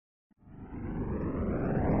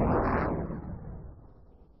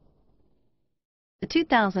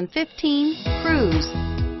2015 Cruze.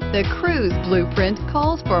 The Cruze blueprint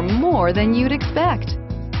calls for more than you'd expect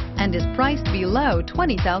and is priced below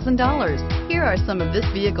 $20,000. Here are some of this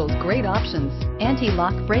vehicle's great options: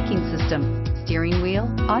 anti-lock braking system, steering wheel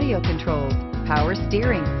audio controls, power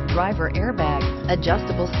steering, driver airbag,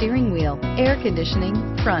 adjustable steering wheel, air conditioning,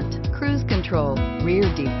 front, cruise control, rear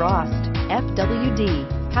defrost,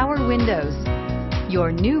 FWD, power windows.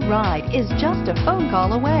 Your new ride is just a phone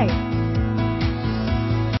call away.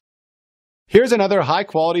 Here's another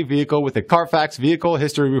high-quality vehicle with a Carfax Vehicle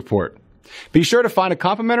History Report. Be sure to find a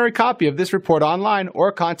complimentary copy of this report online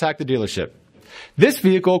or contact the dealership. This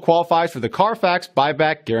vehicle qualifies for the Carfax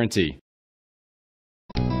Buyback Guarantee.